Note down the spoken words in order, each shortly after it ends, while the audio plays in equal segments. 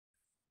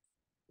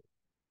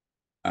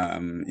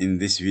In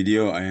this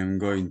video, I am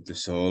going to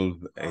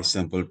solve a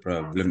sample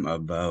problem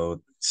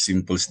about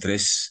simple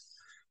stress,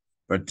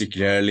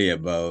 particularly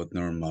about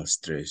normal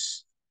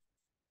stress.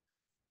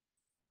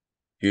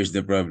 Here's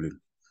the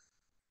problem.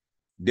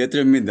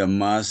 Determine the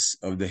mass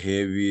of the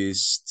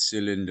heaviest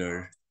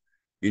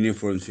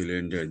uniform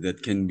cylinder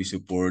that can be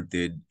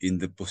supported in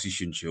the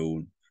position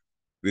shown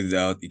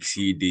without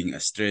exceeding a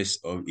stress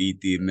of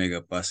 80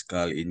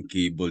 megapascal in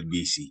cable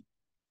BC.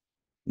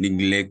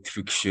 Neglect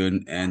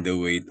friction and the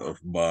weight of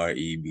bar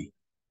EB.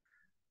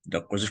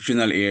 The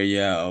cross-sectional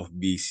area of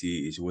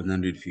BC is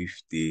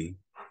 150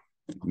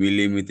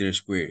 millimeter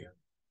square.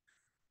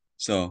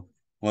 So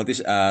what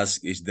is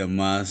asked is the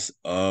mass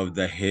of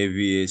the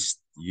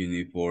heaviest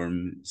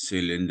uniform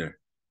cylinder.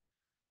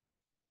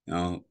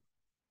 Now,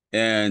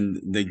 and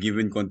the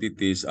given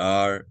quantities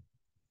are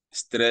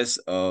stress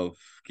of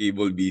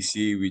cable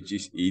BC, which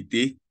is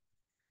 80,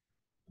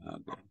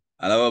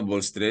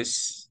 allowable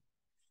stress,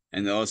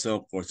 and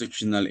also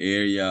cross-sectional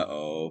area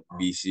of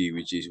BC,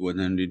 which is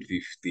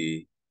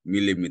 150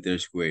 millimeter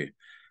square.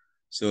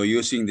 So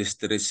using the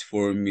stress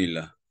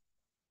formula,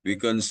 we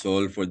can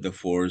solve for the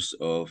force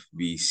of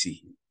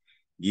BC,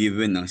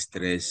 given ang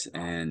stress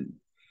and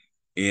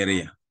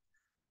area.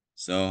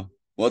 So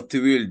what we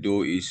will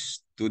do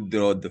is to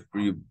draw the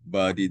free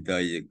body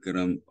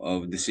diagram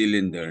of the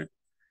cylinder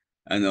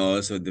and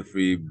also the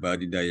free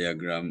body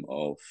diagram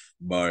of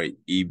bar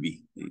EB.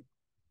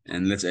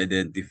 And let's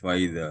identify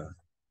the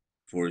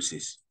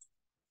forces.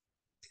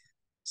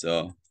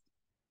 So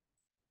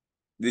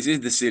this is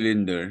the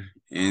cylinder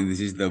and this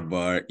is the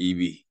bar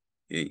EB.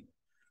 Okay.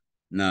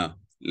 Now,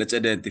 let's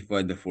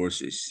identify the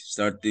forces,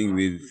 starting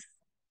with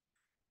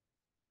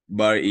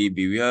bar EB.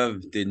 We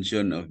have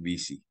tension of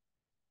BC.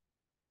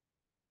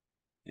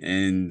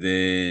 And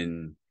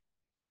then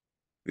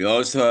we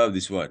also have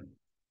this one,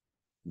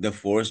 the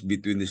force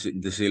between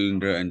the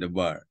cylinder and the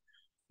bar.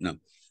 Now,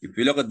 if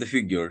you look at the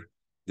figure,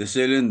 the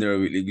cylinder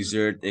will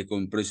exert a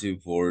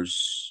compressive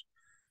force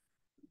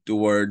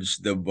towards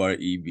the bar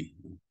EB,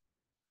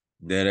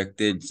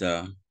 directed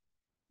sa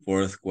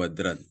fourth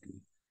quadrant.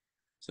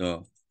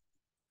 So,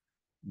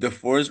 the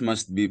force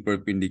must be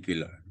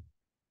perpendicular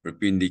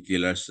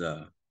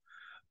sa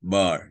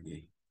bar.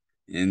 Okay?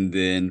 And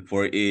then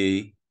for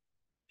A,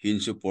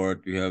 hinge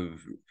support, we have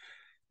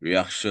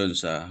reaction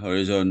sa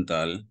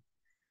horizontal,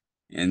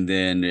 and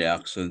then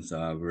reaction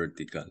sa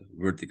vertical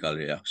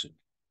reaction.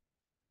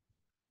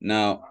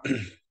 Now,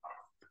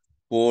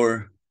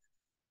 for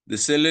the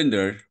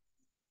cylinder,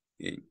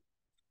 okay,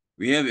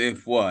 we have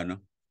F1,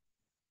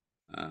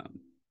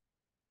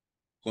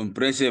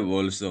 compressive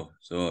also.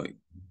 So,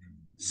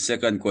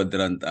 second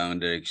quadrant ang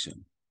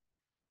direction,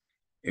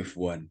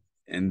 F1.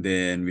 And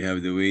then we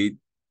have the weight,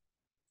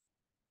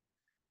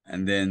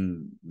 and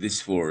then this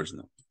force,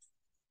 no?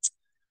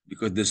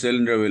 Because the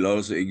cylinder will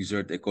also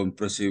exert a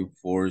compressive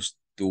force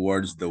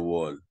towards the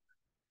wall.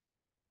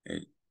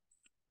 Okay.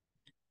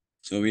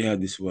 So we have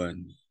this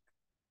one,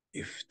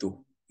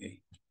 F2.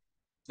 Okay.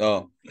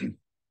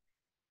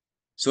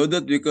 So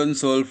that we can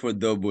solve for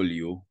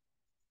W,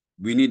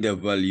 we need a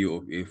value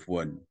of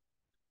F1.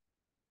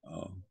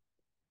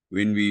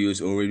 When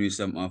we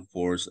sum up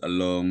force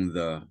along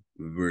the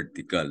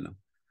vertical, no,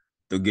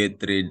 to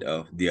get rid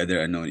of the other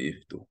unknown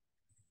F2.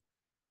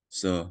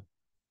 So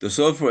to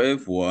solve for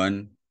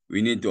F1,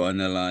 we need to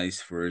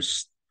analyze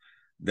first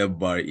the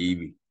bar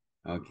EB.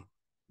 Okay.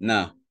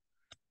 Now,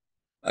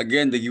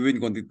 again, the given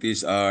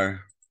quantities are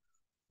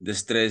the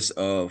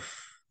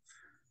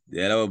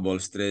allowable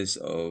stress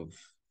of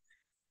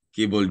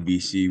cable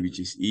BC, which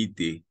is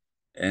 80,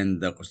 and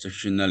the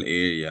cross-sectional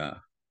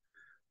area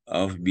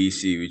of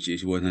BC, which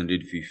is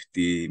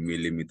 150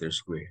 millimeter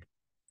square.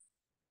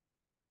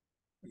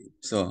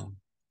 So,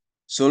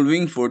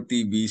 solving for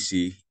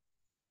TBC,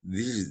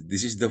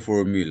 this is the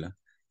formula.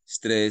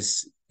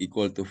 Stress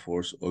equal to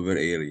force over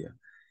area.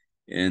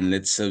 And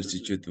let's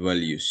substitute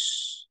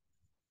values.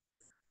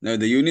 Now,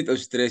 the unit of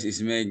stress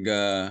is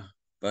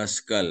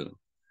megapascal.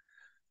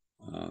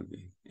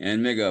 Okay.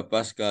 And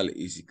megapascal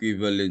is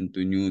equivalent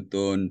to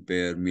Newton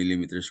per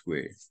millimeter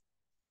square.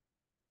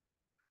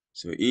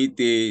 So, ET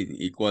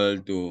equal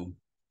to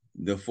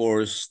the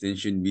force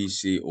tension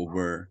BC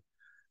over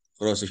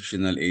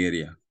cross-sectional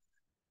area.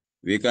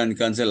 We can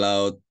cancel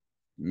out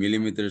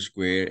millimeter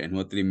square and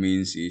what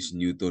remains is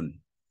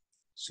Newton.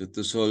 So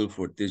to solve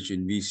for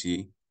tension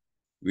BC,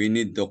 we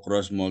need to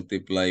cross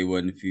multiply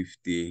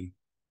 150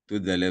 to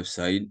the left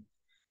side,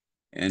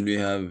 and we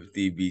have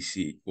TBC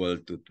equal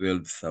to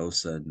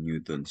 12,000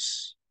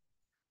 newtons.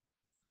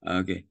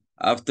 Okay,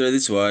 after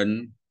this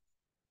one,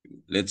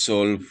 let's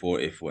solve for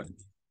F1.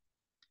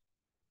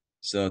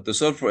 So to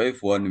solve for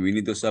F1, we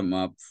need to sum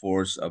up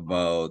force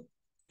about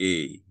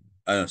A.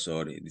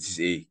 This is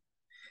A.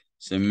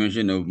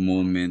 Summation of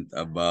moment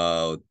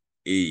about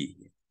A.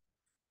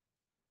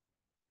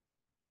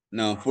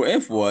 Now, for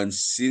F1,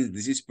 since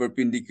this is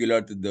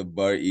perpendicular to the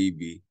bar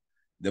AB,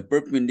 the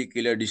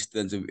perpendicular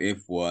distance of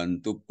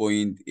F1 to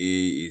point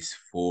A is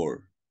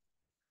 4.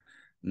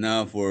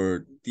 Now,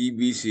 for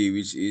TBC,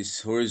 which is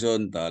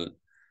horizontal,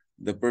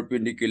 the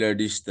perpendicular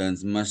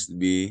distance must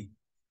be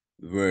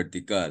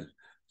vertical.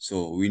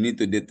 So we need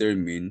to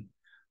determine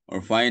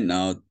or find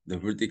out the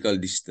vertical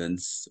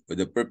distance or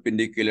the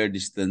perpendicular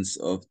distance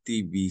of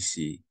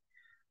TBC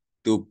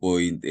to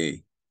point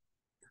A.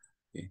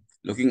 Okay.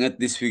 Looking at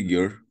this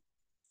figure,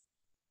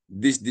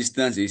 this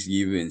distance is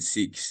given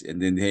 6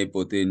 and then the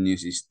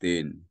hypotenuse is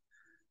 10.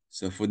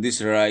 So for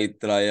this right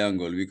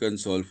triangle, we can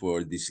solve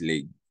for this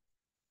leg.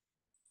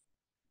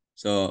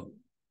 So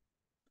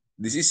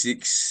this is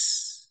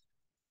 6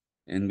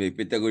 and by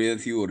Pythagorean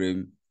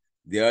theorem,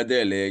 the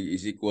other leg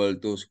is equal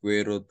to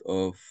square root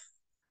of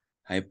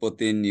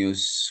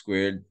hypotenuse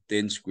squared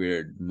 10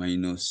 squared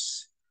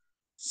minus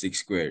 6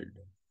 squared.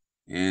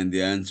 And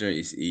the answer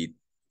is 8.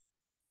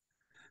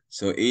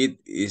 So 8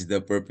 is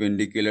the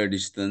perpendicular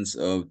distance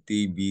of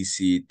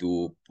TBC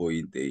to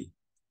point A.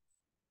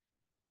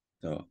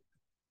 So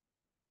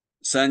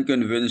sign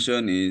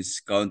convention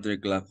is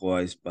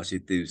counterclockwise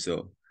positive.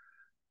 So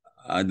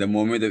the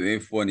moment of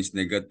F1 is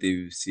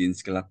negative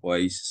since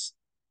clockwise.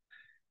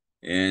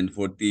 And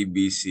for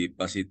TBC,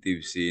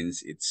 positive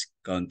since it's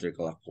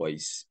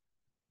counterclockwise.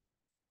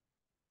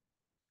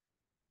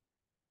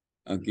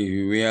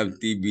 Okay, we have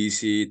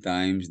TBC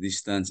times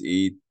distance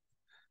 8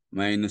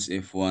 minus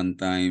F1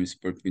 times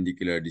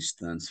perpendicular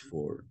distance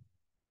 4.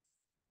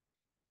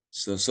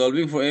 So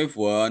solving for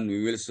F1,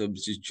 we will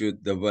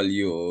substitute the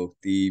value of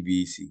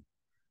TBC,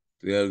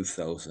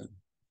 12,000.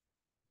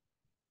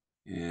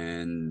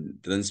 And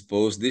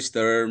transpose this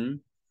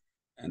term,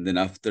 and then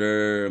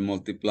after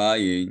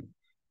multiplying,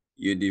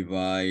 you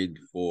divide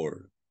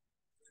 4.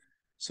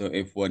 So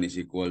F1 is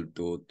equal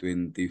to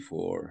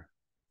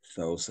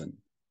 24,000.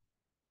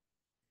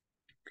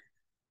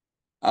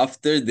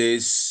 After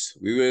this,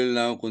 we will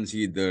now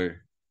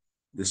consider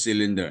the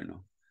cylinder.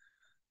 No?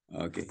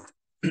 Okay.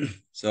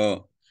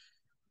 So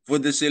for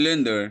the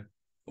cylinder,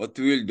 what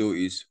we will do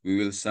is we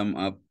will sum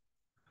up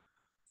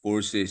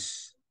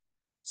forces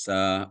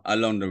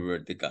along the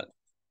vertical.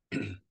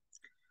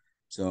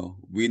 So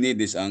we need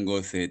this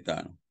angle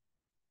theta.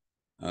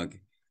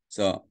 Okay.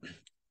 So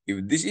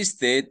if this is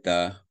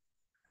theta,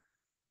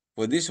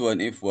 for this one,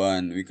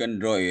 F1, we can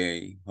draw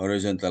a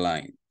horizontal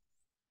line.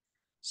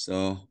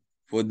 So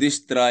for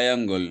this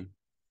triangle,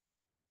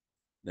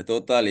 the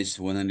total is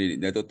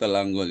 100. The total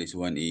angle is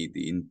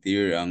 180.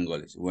 Interior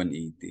angle is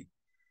 180.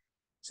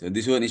 So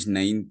this one is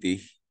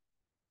 90.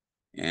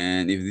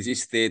 And if this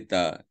is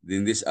theta,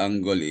 then this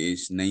angle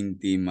is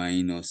 90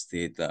 minus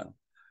theta.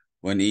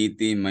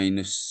 180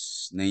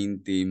 minus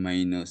 90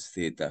 minus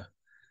theta.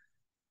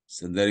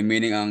 So the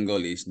remaining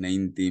angle is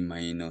 90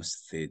 minus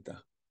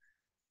theta.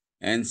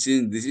 And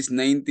since this is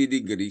 90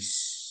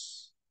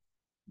 degrees,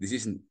 this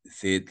is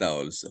theta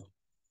also.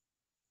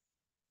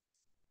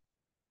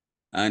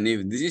 And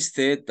if this is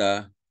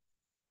theta,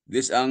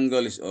 this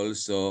angle is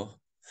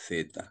also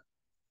theta.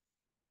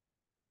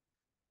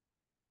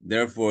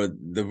 Therefore,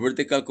 the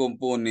vertical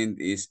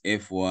component is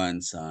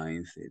F1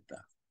 sine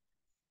theta.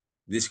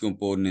 This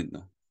component,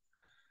 no?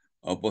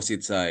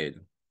 Opposite side,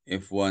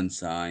 F1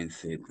 sine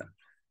theta.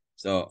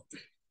 So,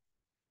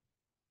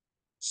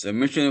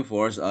 summation of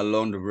force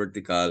along the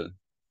vertical,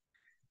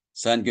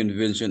 sign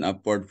convention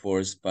upward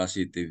force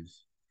positive.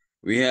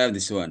 We have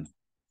this one,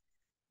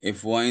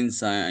 F1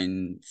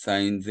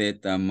 sine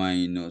theta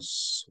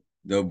minus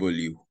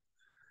W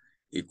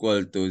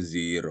equal to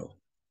 0.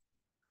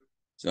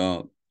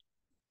 So,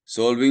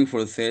 solving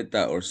for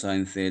theta or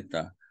sine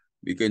theta,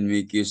 we can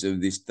make use of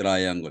this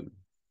triangle.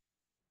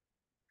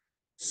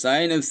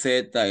 Sine of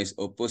theta is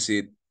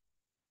opposite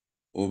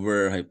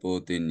over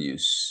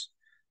hypotenuse.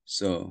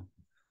 So,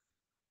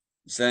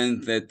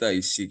 sine theta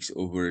is 6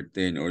 over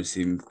 10 or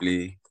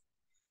simply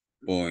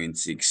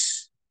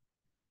 0.6.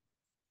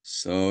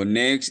 So,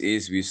 next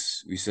is we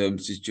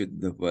substitute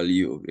the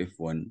value of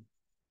F1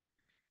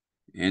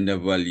 and the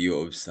value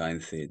of sine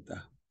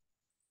theta.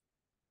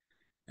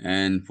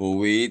 And for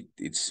weight,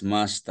 it's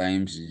mass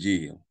times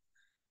G.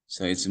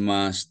 So, it's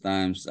mass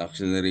times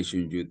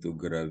acceleration due to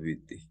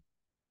gravity.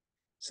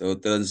 So,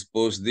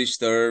 transpose this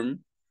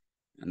term,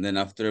 and then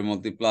after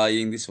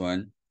multiplying this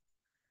one,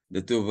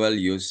 the two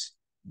values,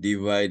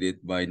 divide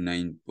it by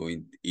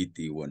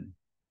 9.81.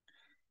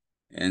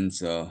 And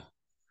so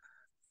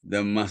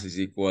the mass is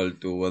equal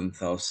to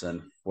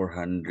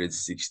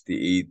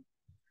 1,468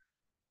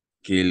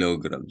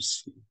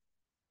 kilograms.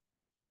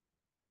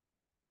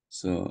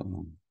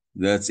 So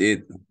that's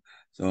it.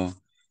 So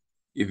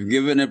if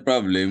given a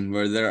problem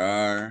where there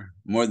are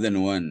more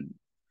than one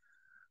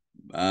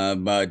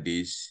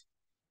bodies,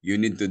 you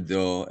need to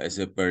draw a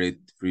separate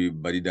free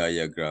body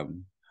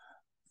diagram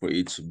for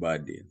each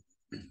body.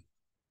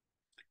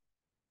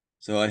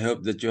 So I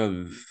hope that you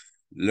have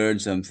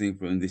learned something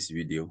from this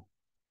video.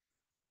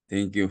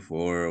 Thank you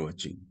for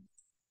watching.